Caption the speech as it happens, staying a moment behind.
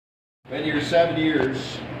Been here 7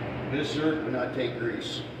 years. This Zerk would not take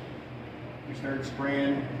grease. We started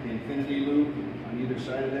spraying the Infinity Lube on either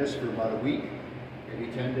side of this for about a week,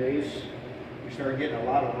 maybe 10 days. We started getting a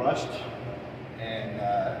lot of rust and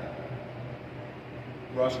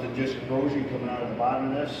rust and just corrosion coming out of the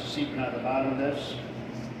bottom of this, seeping out of the bottom of this.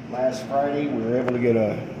 Last Friday we were able to get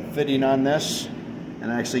a fitting on this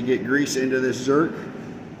and actually get grease into this Zerk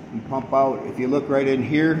and pump out. If you look right in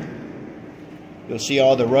here, you'll see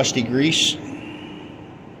all the rusty grease.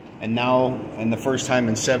 And now, and the first time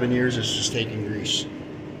in 7 years, it's just taking grease.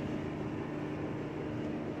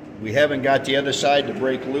 We haven't got the other side to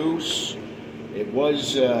break loose. It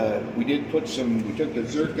was, we did put some, we took the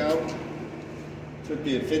Zerk out, took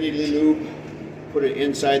the Infinity Lube, put it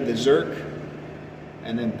inside the Zerk,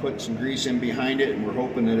 and then put some grease in behind it, and we're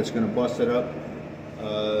hoping that it's going to bust it up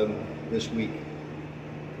this week.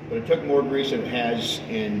 But it took more grease than it has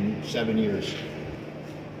in 7 years.